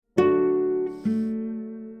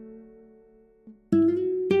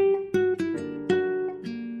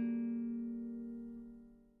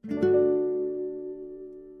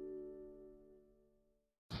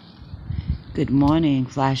Good morning,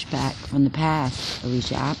 flashback from the past.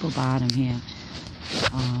 Alicia Applebottom here.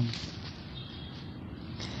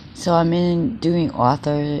 So I'm doing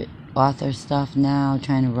author stuff now,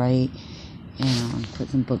 trying to write and put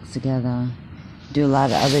some books together, do a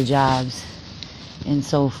lot of other jobs and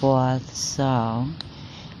so forth. So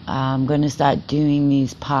I'm going to start doing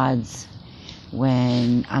these pods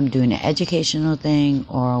when I'm doing an educational thing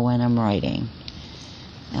or when I'm writing.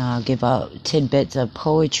 I'll give out tidbits of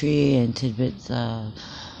poetry and tidbits of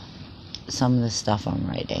some of the stuff I'm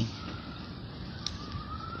writing.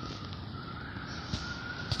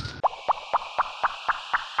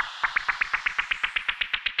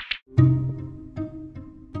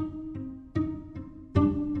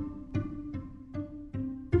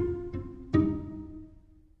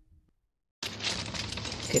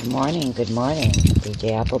 Good morning,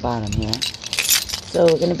 DJ Applebottom here. So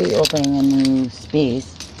we're going to be opening a new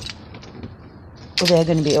space. They're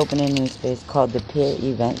going to be opening a new space called the Pier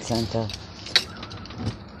Event Center.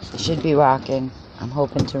 It should be rocking. I'm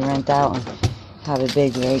hoping to rent out and have a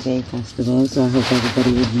big reggae festival, so I hope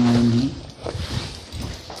everybody would join me.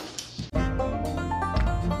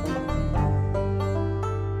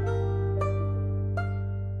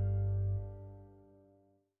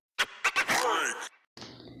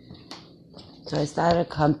 So I started a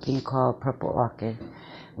company called Purple Orchid.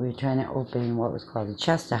 We were trying to open what was called the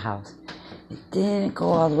Chester House. It didn't go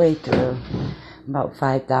all the way through. About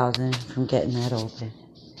 $5,000 from getting that open.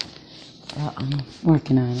 I'm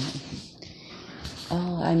working on it.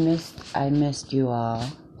 Oh, I missed you all.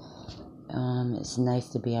 It's nice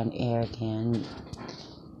to be on air again.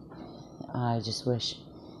 I just wish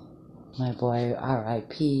my boy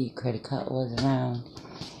R.I.P. Credit Cut was around.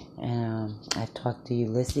 And I've talked to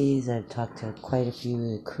Ulysses, I've talked to quite a few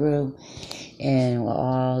of the crew, and we're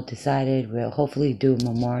all decided we'll hopefully do a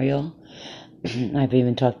memorial. I've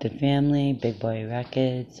even talked to family, Big Boy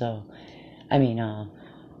Records, Fat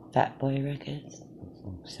Boy Records,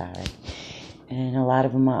 sorry. And a lot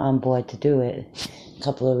of them are on board to do it. A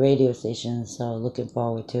couple of radio stations, so looking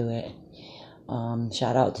forward to it.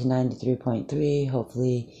 Shout out to 93.3,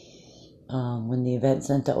 hopefully when the event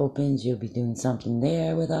center opens, you'll be doing something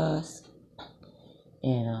there with us.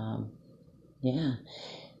 And, yeah.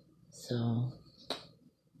 So,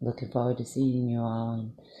 looking forward to seeing you all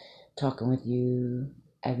and talking with you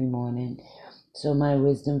every morning. So, my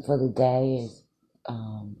wisdom for the day is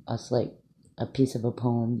a piece of a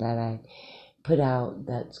poem that I put out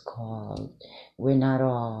that's called We're Not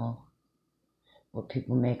All What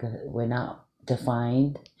People We're Not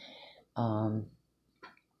Defined.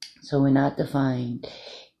 So we're not defined.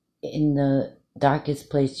 In the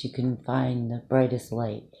darkest place you can find the brightest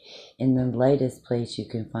light. In the lightest place you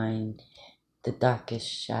can find the darkest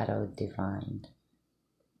shadow defined.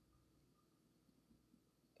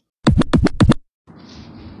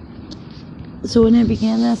 So when I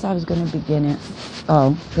began this, I was going to begin it.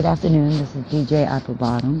 Oh, good afternoon. This is DJ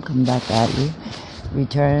Applebottom coming back at you.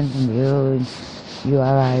 Return from the old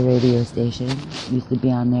URI radio station. Used to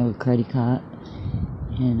be on there with Credit Cut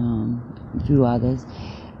and a few others.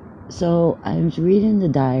 So I was reading the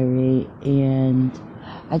diary and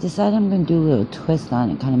I decided I'm going to do a little twist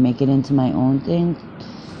on it, kind of make it into my own thing,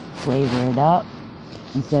 flavor it up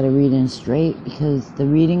instead of reading straight, because the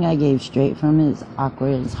reading I gave straight from it is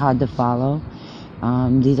awkward, it's hard to follow.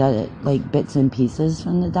 These are like bits and pieces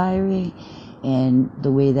from the diary, and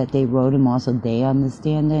the way that they wrote them also, they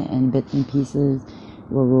understand it, and bits and pieces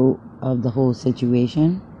were wrote of the whole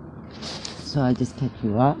situation. So I just catch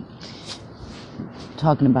you up.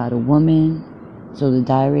 Talking about a woman, so the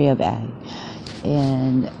diary of A,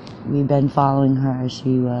 and we've been following her.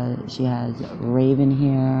 She has raven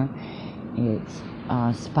hair. It's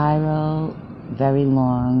spiral, very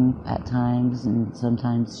long at times, and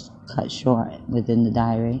sometimes cut short within the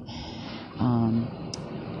diary.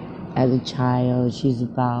 As a child, she's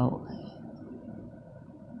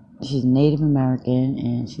Native American,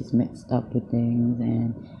 and she's mixed up with things,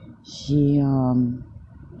 and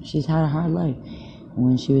she's had a hard life.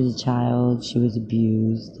 When she was a child, she was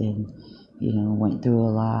abused and, went through a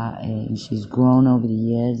lot, and she's grown over the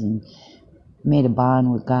years and made a bond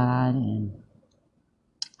with God. And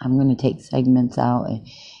I'm going to take segments out and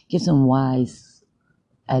give some wise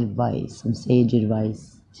advice, some sage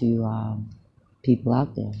advice to people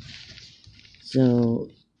out there. So,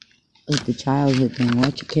 like the childhood thing,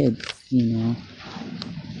 watch your kids,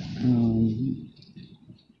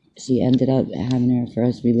 She ended up having her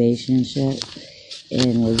first relationship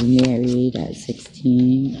and was married at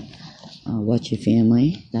 16. Watch your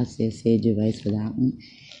family. That's their sage advice for that one.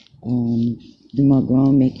 Do more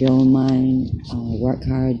grown, make your own mind, work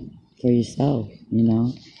hard for yourself,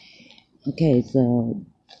 Okay, so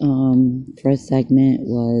first segment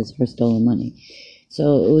was her stolen money.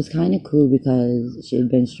 So it was kind of cool because she had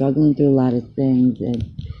been struggling through a lot of things, and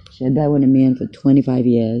she had been with a man for 25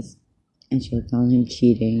 years, and she had found him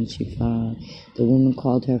cheating. She found the woman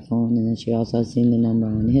called her phone, and then she also seen the number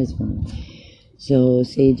on his phone. So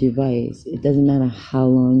sage advice: it doesn't matter how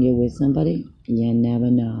long you're with somebody, you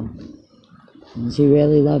never know. And she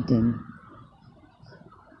really loved him.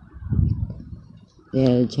 They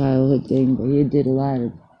had a childhood thing, but he did a lot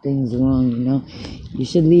of things wrong, you know. You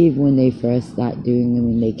should leave when they first start doing them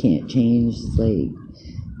and they can't change. It's like,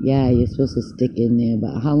 yeah, you're supposed to stick in there,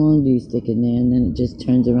 but how long do you stick in there? And then it just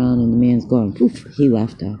turns around and the man's gone. Poof, he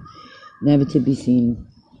left her. Never to be seen.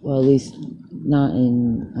 Well, at least not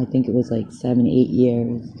in, I think it was like 7, 8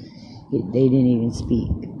 years. They didn't even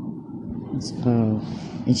speak. So,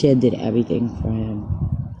 and she did everything for him.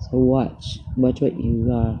 So watch what you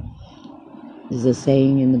There's a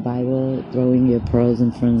saying in the Bible, throwing your pearls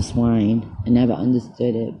in front of swine. I never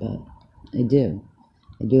understood it, but I do.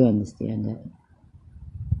 I do understand it.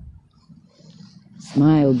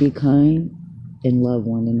 Smile, be kind, and love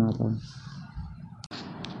one another.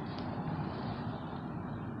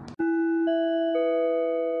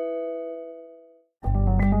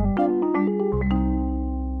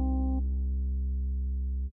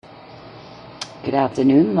 Good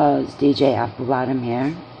afternoon, loves. DJ Applebottom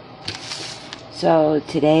here. So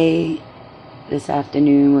this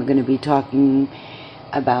afternoon, we're going to be talking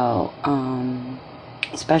about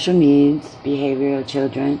special needs, behavioral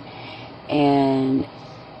children, and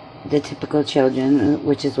the typical children,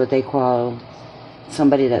 which is what they call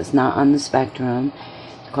somebody that's not on the spectrum.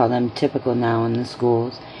 They call them typical now in the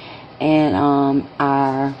schools. And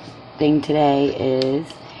our thing today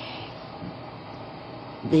is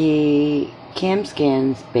the Cam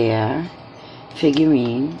Scans bear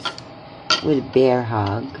figurines with a bear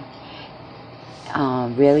hug.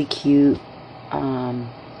 Really cute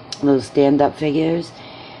little stand-up figures.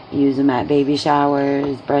 Use them at baby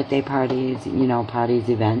showers, birthday parties, parties,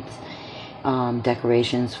 events,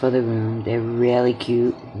 decorations for the room. They're really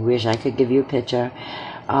cute. Wish I could give you a picture.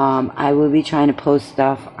 I will be trying to post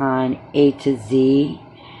stuff on A to Z,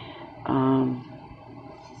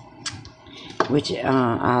 which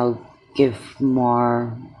I'll give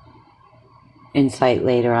more insight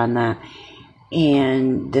later on that.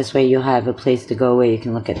 And this way you'll have a place to go where you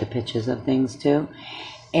can look at the pictures of things too.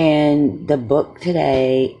 And the book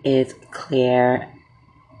today is Claire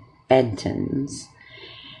Benton's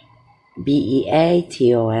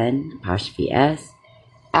BEATON''S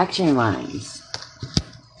Action Rhymes.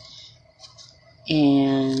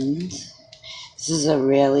 And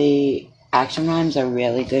action rhymes are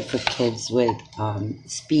really good for kids with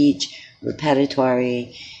speech,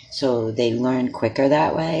 repertory, so they learn quicker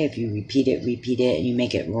that way. If you repeat it, and you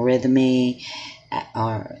make it rhythmy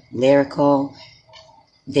or lyrical,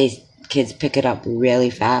 kids pick it up really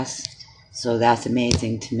fast. So that's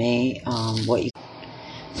amazing to me. As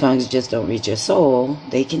long as you just don't reach your soul,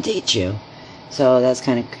 they can teach you. So that's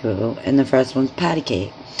kind of cool. And the first one's patty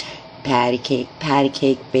cake. Patty cake,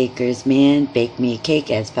 baker's man, bake me a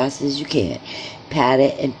cake as fast as you can. Pat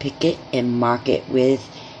it and pick it and mark it with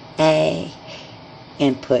A,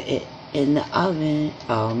 and put it in the oven.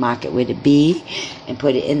 Oh, mark it with a B and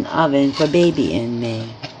put it in the oven for baby and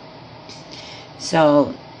me.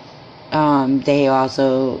 So,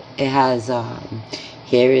 it has,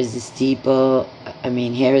 here is the steeple,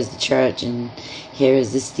 here is the church, and here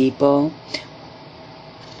is the steeple,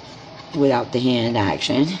 without the hand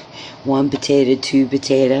action. 1 potato, 2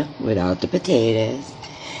 potato, without the potatoes.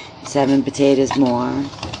 7 potatoes more.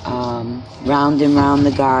 Round and round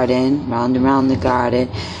the garden,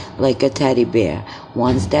 like a teddy bear.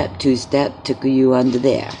 1 step, 2 step, took you under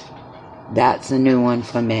there. That's a new one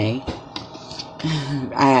for me.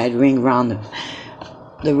 I had ring around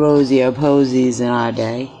the rosy or posies in our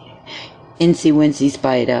day. Incy Wincy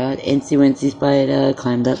Spider,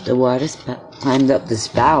 climbed up the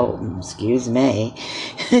spout, excuse me.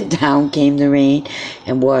 Down came the rain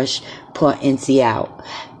and washed poor Incy out.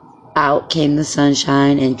 Out came the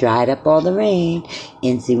sunshine and dried up all the rain.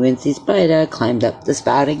 Incy Wincy Spider climbed up the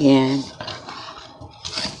spout again.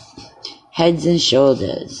 Heads and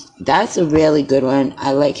shoulders. That's a really good one.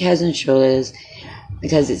 I like heads and shoulders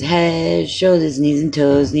because it's head, shoulders, knees and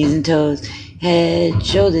toes, head,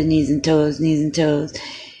 shoulder, knees and toes,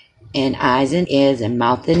 and eyes and ears and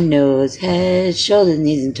mouth and nose, head, shoulders,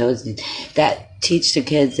 knees and toes. That teach the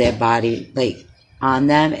kids their body, on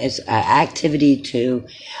them. It's an activity too.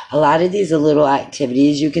 A lot of these are little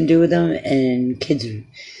activities you can do with them, and kids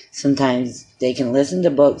sometimes They can listen to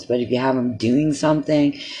books, but if you have them doing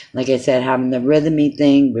something, like I said, having the rhythmy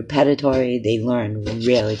thing, repetitory, they learn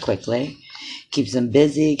really quickly. Keeps them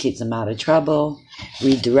busy, keeps them out of trouble,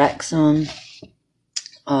 redirects them.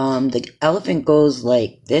 The elephant goes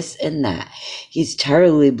like this and that. He's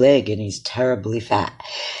terribly big and he's terribly fat.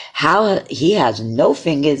 How he has no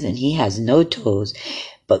fingers and he has no toes,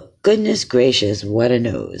 but goodness gracious, what a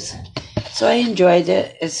nose. So I enjoyed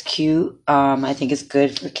it. It's cute. I think it's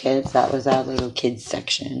good for kids. That was our little kids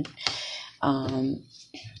section.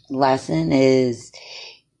 Lesson is,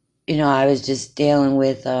 I was just dealing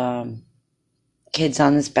with kids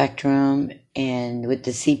on the spectrum and with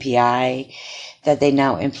the CPI that they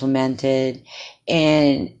now implemented.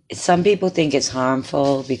 And some people think it's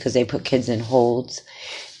harmful because they put kids in holds.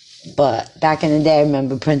 But back in the day, I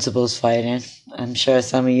remember principals fighting. I'm sure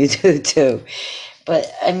some of you do too.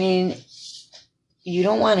 But I mean, you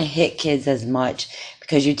don't want to hit kids as much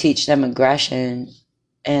because you teach them aggression.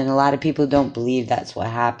 And a lot of people don't believe that's what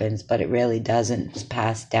happens, but it really doesn't. It's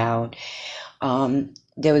passed down.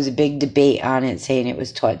 There was a big debate on it saying it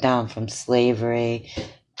was taught down from slavery.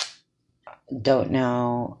 Don't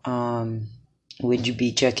know. Would you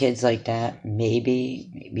beat your kids like that?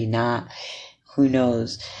 Maybe, maybe not. Who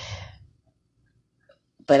knows?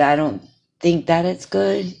 But I don't think that it's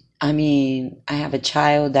good. I mean, I have a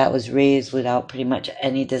child that was raised without pretty much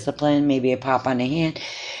any discipline, maybe a pop on the hand.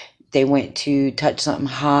 They went to touch something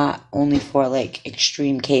hot only for like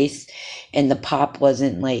extreme case, and the pop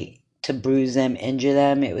wasn't like to bruise them, injure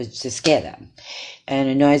them. It was to scare them. And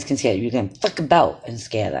a noise can scare you. You can fuck about and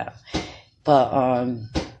scare them. But,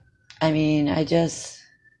 I mean,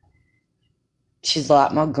 she's a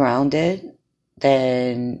lot more grounded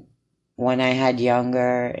than when I had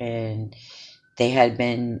younger and they had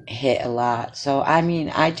been hit a lot. So, I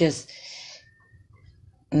mean,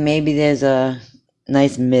 maybe there's a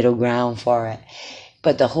nice middle ground for it.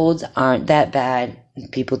 But the holds aren't that bad.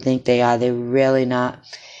 People think they are. They're really not.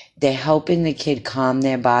 They're helping the kid calm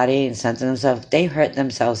their body and center themselves. They hurt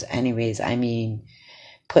themselves anyways. I mean,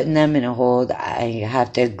 putting them in a hold, I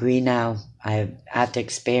have to agree now. After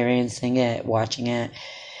experiencing it, watching it,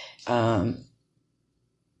 I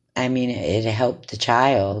mean, it helped the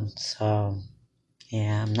child. So,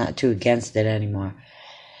 yeah, I'm not too against it anymore.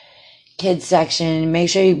 Kids section, make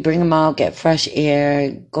sure you bring them out, get fresh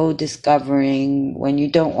air, go discovering. When you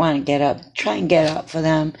don't want to get up, try and get up for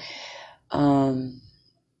them.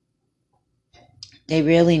 They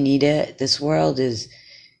really need it. This world is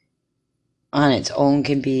on its own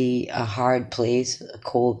can be a hard place, a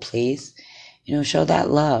cold place. Show that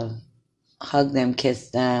love. Hug them,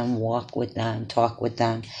 kiss them, walk with them, talk with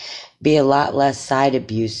them. Be a lot less side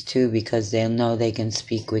abuse too, because they'll know they can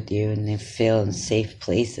speak with you and they feel in safe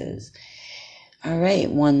places. All right,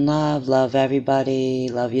 one love. Love everybody.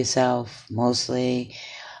 Love yourself mostly.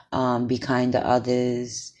 Be kind to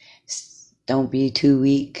others. Don't be too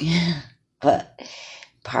weak. But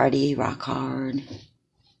party, rock hard,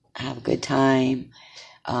 have a good time.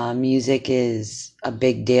 Music is a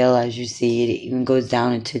big deal, as you see. It even goes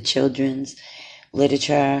down into children's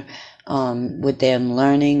literature. With them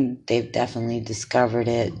learning, they've definitely discovered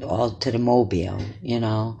it all to the mobile,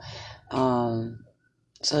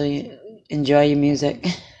 So enjoy your music.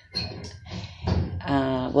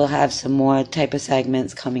 We'll have some more type of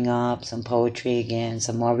segments coming up, some poetry again,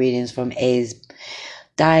 some more readings from A's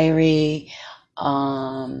diary.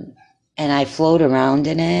 And I float around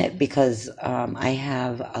in it because I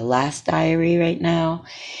have a last diary right now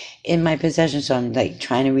in my possession. So I'm like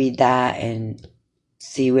trying to read that and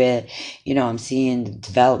see where, I'm seeing the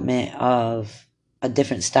development of a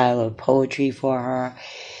different style of poetry for her.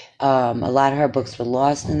 A lot of her books were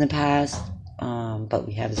lost in the past, but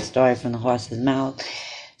we have a story from the horse's mouth.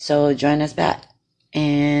 So join us back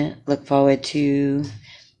and look forward to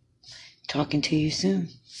talking to you soon.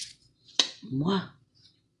 Mwah.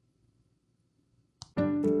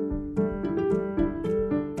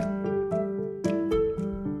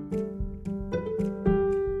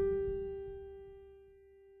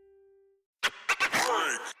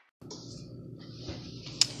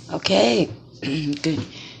 Okay, good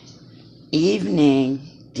evening,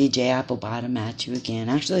 DJ Applebottom at you again.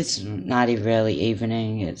 Actually, it's not even really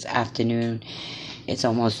evening, it's afternoon. It's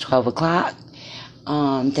almost 12 o'clock.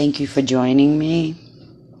 Thank you for joining me.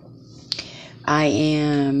 I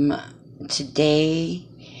am today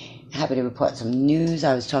happy to report some news.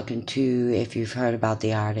 I was talking to, if you've heard about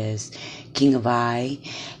the artist, King of I,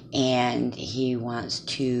 and he wants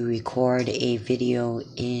to record a video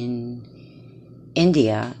in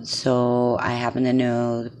India. So I happen to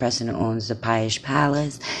know the person who owns the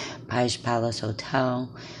Palace Hotel,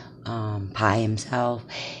 Pai himself,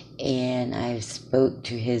 and I spoke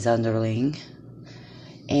to his underling,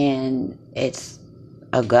 and it's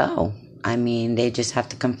a go. I mean, they just have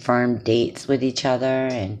to confirm dates with each other,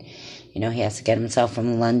 and he has to get himself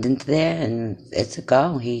from London to there, and it's a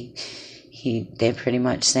go. They're pretty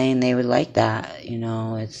much saying they would like that.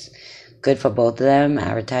 It's good for both of them.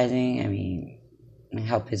 Advertising. I mean,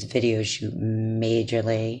 help his video shoot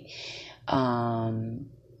majorly.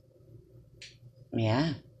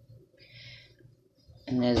 Yeah.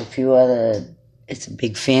 And there's a few other. It's a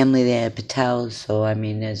big family there, Patels. So I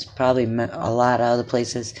mean, there's probably a lot of other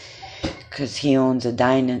places. Because he owns a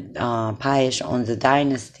Piesh owns a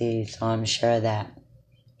dynasty, so I'm sure that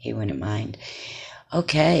he wouldn't mind.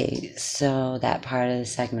 Okay, so that part of the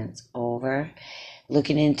segment's over.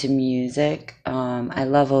 Looking into music, I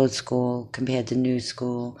love old school compared to new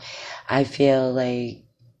school. I feel like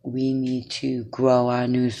we need to grow our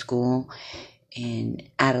new school and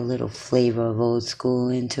add a little flavor of old school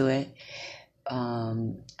into it.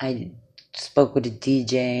 I spoke with a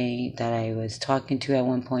DJ that I was talking to at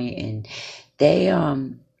one point, and they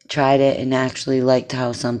tried it and actually liked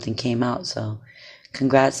how something came out. So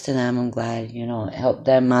congrats to them. I'm glad it helped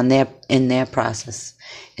them in their process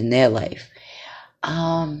in their life.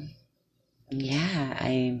 Yeah,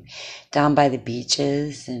 I'm down by the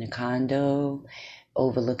beaches in a condo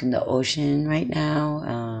overlooking the ocean right now.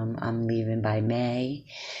 I'm leaving by May,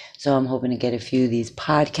 so I'm hoping to get a few of these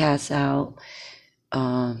podcasts out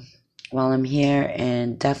while I'm here,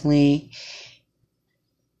 and definitely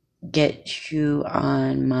get you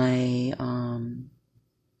on my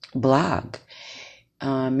blog.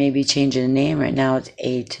 Maybe changing the name. Right now it's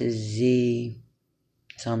A to Z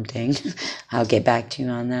something. I'll get back to you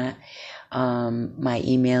on that. My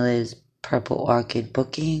email is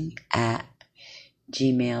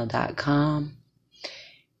purpleorchidbooking@gmail.com.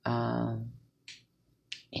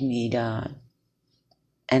 You need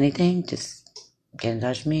anything, just get in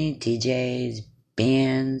touch with me. DJs,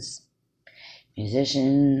 bands,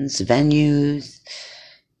 musicians, venues.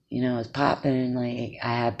 It's popping. Like,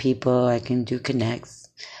 I have people I can do connects.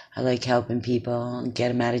 I like helping people and get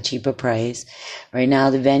them at a cheaper price. Right now,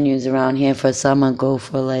 the venues around here for summer go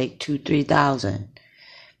for like $2,000-3,000.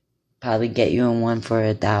 Probably get you in one for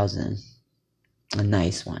 $1,000. A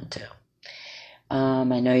nice one too.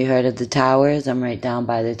 I know you heard of the towers. I'm right down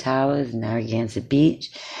by the towers, Narragansett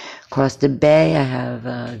Beach. Across the bay, I have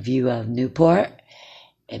a view of Newport.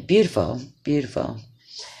 Beautiful, beautiful.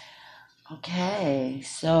 Okay,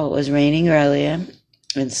 so it was raining earlier.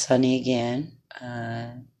 It's sunny again.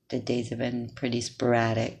 The days have been pretty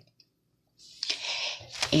sporadic.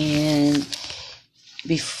 And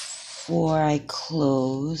before I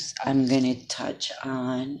close, I'm going to touch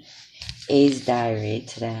on A's diary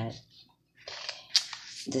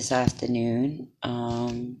this afternoon.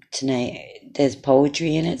 Tonight, there's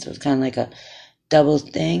poetry in it, so it's kind of like a double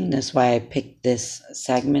thing. That's why I picked this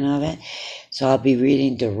segment of it. So I'll be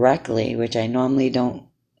reading directly, which I normally don't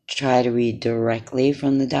try to read directly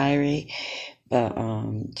from the diary, but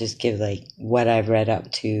just give like what I've read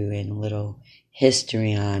up to and a little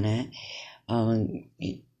history on it.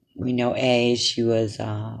 We know A, she was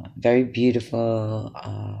very beautiful,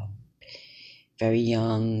 very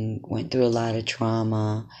young, went through a lot of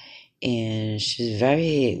trauma, and she's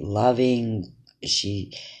very loving.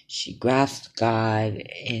 She grasped God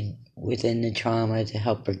within the trauma to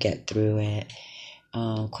help her get through it.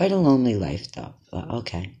 Quite a lonely life though, but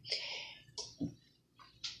okay.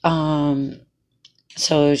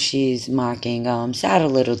 So she's marking, sad a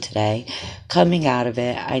little today. Coming out of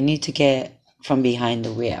it, I need to get from behind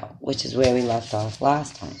the wheel, which is where we left off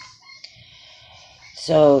last time.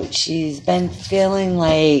 So she's been feeling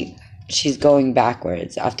like she's going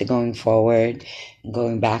backwards after going forward and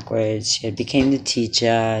going backwards. She had became the teacher,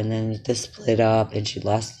 and then they split up, and she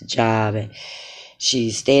lost the job. And she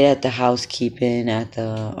stayed at the housekeeping at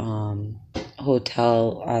the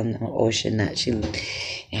hotel on the ocean that she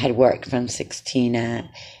had worked from 16 at,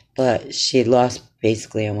 but she had lost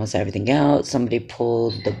basically almost everything else. Somebody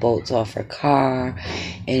pulled the bolts off her car,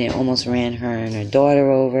 and it almost ran her and her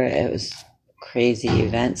daughter over. It was crazy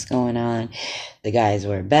events going on. The guys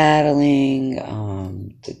were battling,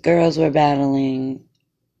 the girls were battling.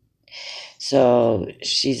 So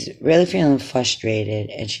she's really feeling frustrated,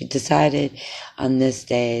 and she decided on this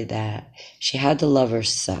day that she had to love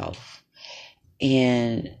herself.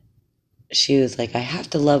 And she was like, I have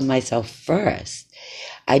to love myself first.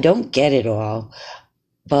 I don't get it all,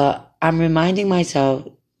 but I'm reminding myself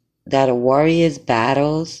that a warrior's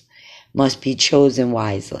battles must be chosen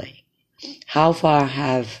wisely. How far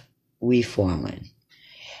have we fallen?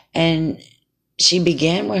 And she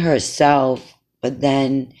began with herself, but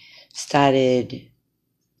then started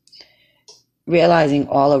realizing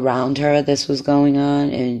all around her this was going on,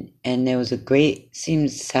 and there was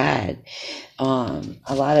seemed sad, a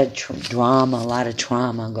lot of drama, a lot of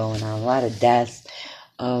trauma going on, a lot of deaths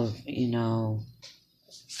of,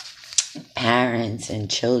 parents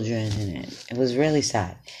and children, and it was really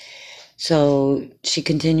sad. So she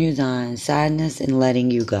continues on, sadness and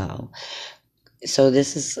letting you go. So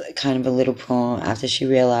this is kind of a little poem after she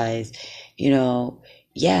realized,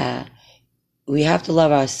 yeah, we have to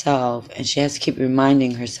love ourselves, and she has to keep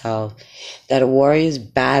reminding herself that a warrior's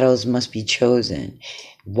battles must be chosen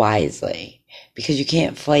wisely, because you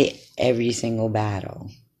can't fight every single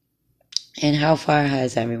battle. And how far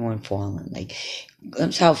has everyone fallen? Like,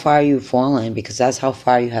 glimpse how far you've fallen, because that's how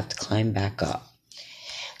far you have to climb back up.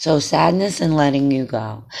 So sadness and letting you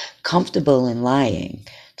go, comfortable in lying.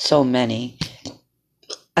 So many.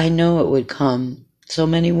 I know it would come. So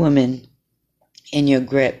many women in your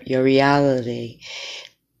grip, your reality.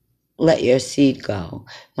 Let your seed go.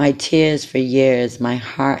 My tears for years, my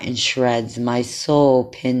heart in shreds, my soul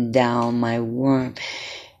pinned down, my worm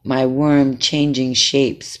changing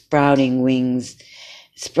shape, sprouting wings.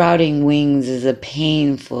 Sprouting wings is a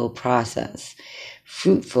painful process,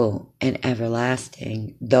 fruitful and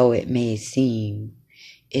everlasting, though it may seem.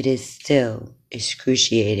 It is still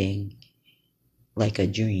excruciating, like a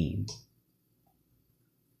dream,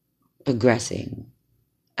 progressing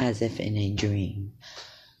as if in a dream.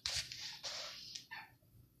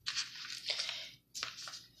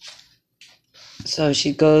 So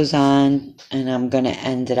she goes on, and I'm going to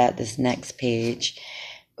end it at this next page.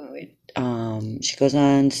 She goes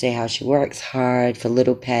on to say how she works hard for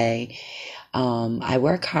little pay. I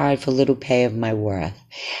work hard for little pay of my worth.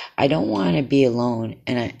 I don't want to be alone,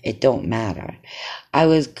 and it don't matter. I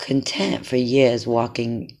was content for years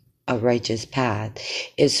walking a righteous path.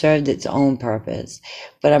 It served its own purpose,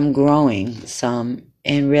 but I'm growing some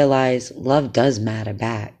and realize love does matter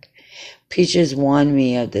back. Preachers warned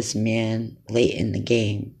me of this man late in the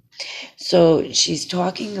game. So she's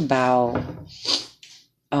talking about,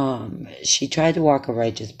 she tried to walk a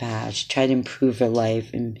righteous path. She tried to improve her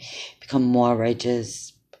life and become more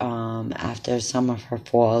righteous after some of her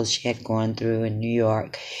falls she had gone through in New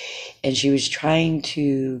York. And she was trying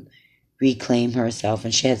to reclaim herself,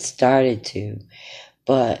 and she had started to.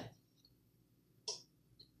 But,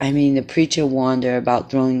 the preacher warned her about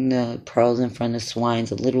throwing the pearls in front of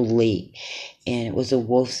swines a little late, and it was a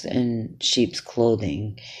wolf's in sheep's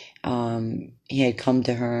clothing. He had come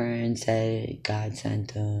to her and said God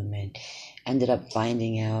sent him, and ended up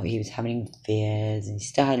finding out he was having affairs, and he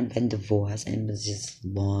still hadn't been divorced, and it was just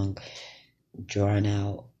long, drawn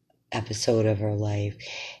out episode of her life.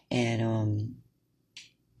 And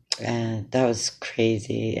that was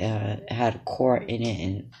crazy. It had a court in it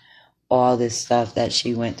and all this stuff that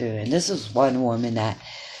she went through. And this is one woman that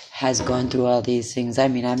has gone through all these things.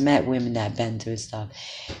 I've met women that have been through stuff,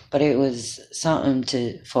 but it was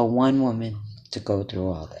something for one woman to go through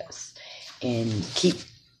all this and keep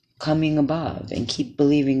coming above and keep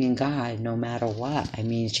believing in God no matter what.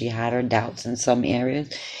 She had her doubts in some areas,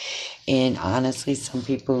 and honestly, some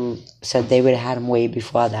people said they would have had him way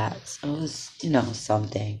before that. So it was,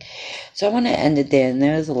 something. So I want to end it there. And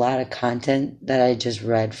there was a lot of content that I just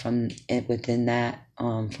read from it within that,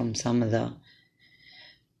 from some of the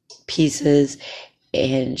pieces.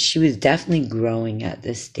 And she was definitely growing at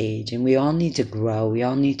this stage. And we all need to grow. We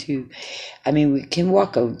all need to, we can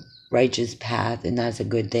walk a righteous path, and that's a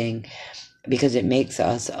good thing, because it makes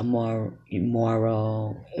us a more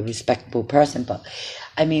moral, respectable person. But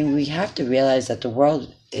we have to realize that the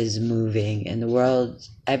world is moving, and the world,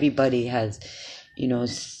 everybody has,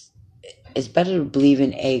 it's better to believe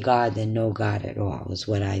in a God than no God at all, is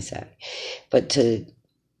what I say. But to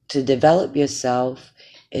develop yourself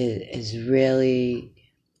is really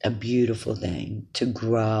a beautiful thing. To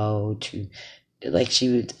grow, I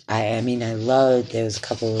loved, there was a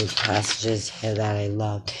couple of passages here that I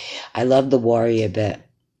loved. I love the warrior bit.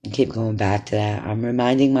 I keep going back to that. I'm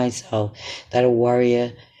reminding myself that a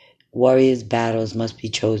warrior's battles must be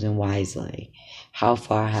chosen wisely. How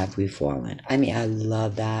far have we fallen? I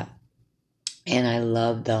love that. And I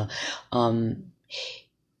love the,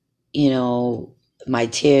 my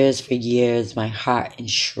tears for years, my heart in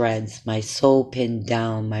shreds, my soul pinned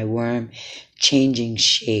down, my worm changing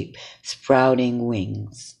shape, sprouting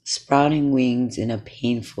wings in a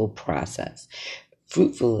painful process,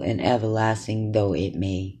 fruitful and everlasting though it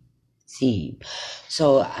may seem.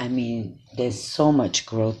 So, there's so much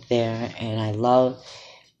growth there, and I love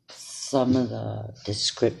some of the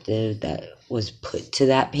descriptive that was put to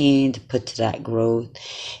that pain, put to that growth,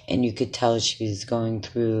 and you could tell she was going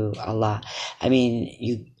through a lot.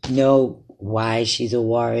 why she's a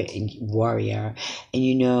warrior. And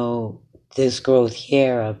you know, this growth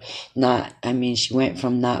here of she went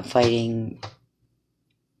from not fighting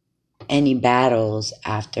any battles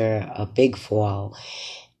after a big fall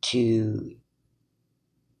to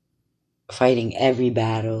fighting every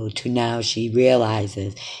battle, to now she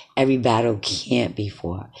realizes every battle can't be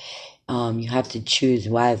fought. You have to choose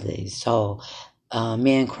wisely. So,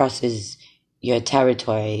 man crosses your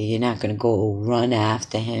territory, you're not going to go run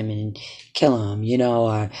after him and kill him,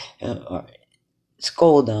 or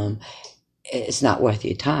scold him. It's not worth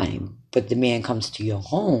your time. But the man comes to your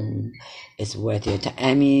home, it's worth your time.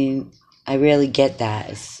 I mean, I really get that.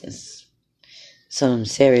 It's some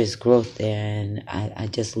serious growth there, and I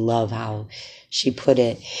just love how she put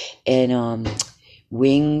it. And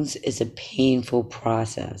wings is a painful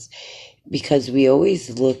process because we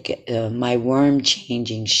always look at my worm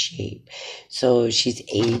changing shape. So she's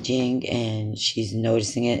aging and she's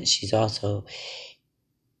noticing it. She's also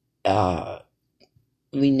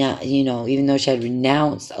even though she had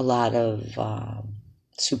renounced a lot of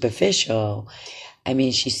superficial, I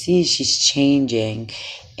mean, she sees she's changing,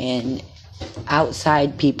 and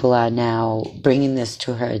outside people are now bringing this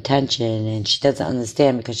to her attention, and she doesn't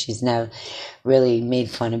understand because she's never really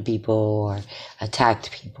made fun of people or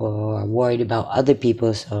attacked people or worried about other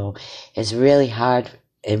people. So it's really hard,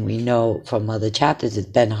 and we know from other chapters it's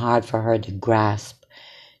been hard for her to grasp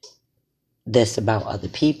this about other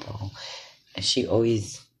people. And she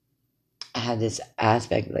always had this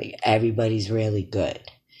aspect like everybody's really good,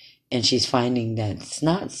 and she's finding that it's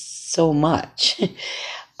not so much.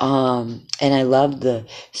 And I love the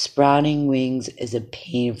sprouting wings is a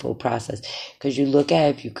painful process because you look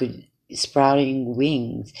at if you could sprouting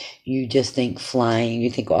wings, you just think flying, you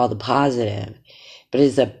think all the positive, but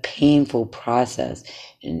it's a painful process.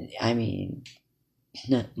 And I mean,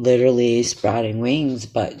 not literally sprouting wings,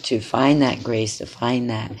 but to find that grace, to find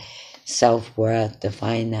that self-worth, to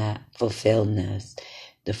find that fulfilledness,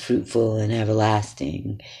 the fruitful and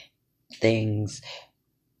everlasting things.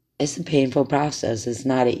 It's a painful process. It's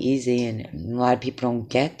not easy, and a lot of people don't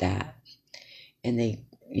get that. And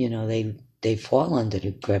they fall under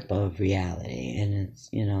the grip of reality, and it's,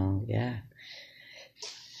 yeah.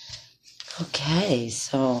 Okay,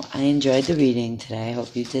 so I enjoyed the reading today. I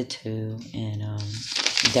hope you did too, and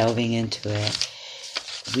delving into it.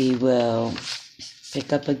 We will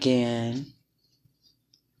pick up again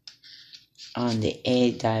on the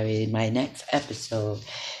A Diary. My next episode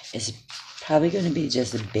is probably going to be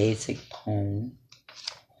just a basic poem,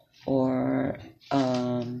 or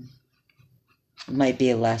might be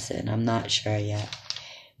a lesson. I'm not sure yet.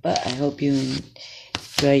 But I hope you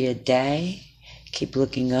enjoy your day. Keep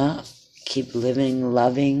looking up. Keep living,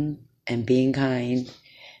 loving, and being kind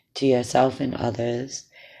to yourself and others.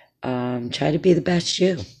 Try to be the best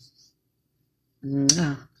you.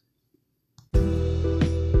 Mwah.